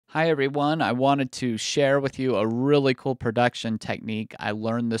Hi, everyone. I wanted to share with you a really cool production technique I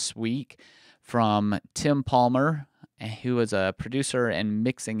learned this week from Tim Palmer, who is a producer and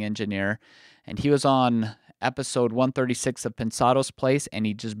mixing engineer. And he was on episode 136 of Pensado's Place, and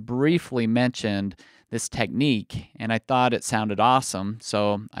he just briefly mentioned this technique. And I thought it sounded awesome.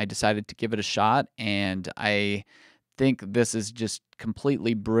 So I decided to give it a shot, and I think this is just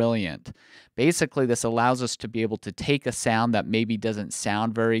completely brilliant. Basically, this allows us to be able to take a sound that maybe doesn't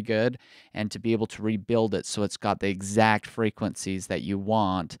sound very good and to be able to rebuild it so it's got the exact frequencies that you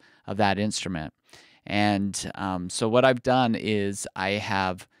want of that instrument. And so what I've done is I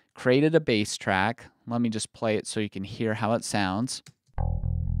have created a bass track. Let me just play it so you can hear how it sounds.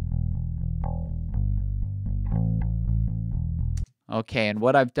 Okay, and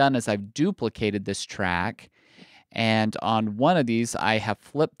what I've done is I've duplicated this track, and on one of these, I have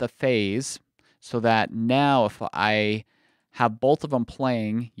flipped the phase so that now if I have both of them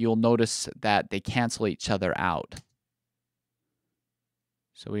playing, you'll notice that they cancel each other out.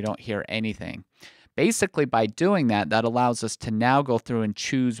 So we don't hear anything. Basically, by doing that, that allows us to now go through and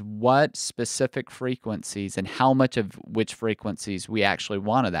choose what specific frequencies and how much of which frequencies we actually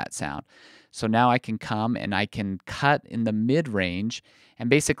want of that sound. So now I can come and I can cut in the mid-range, and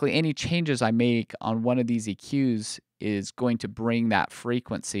basically any changes I make on one of these EQs is going to bring that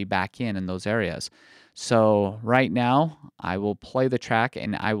frequency back in those areas. So right now, I will play the track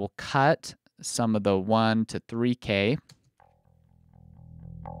and I will cut some of the 1 to 3K.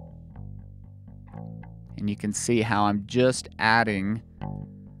 And you can see how I'm just adding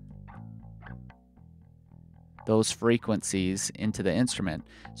those frequencies into the instrument.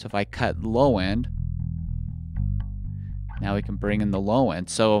 So if I cut low end, now we can bring in the low end.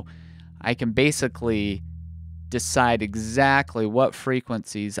 So I can basically decide exactly what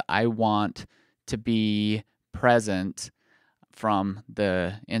frequencies I want to be present from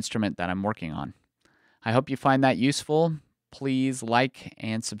the instrument that I'm working on. I hope you find that useful. Please like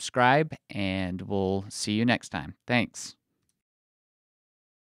and subscribe, and we'll see you next time. Thanks.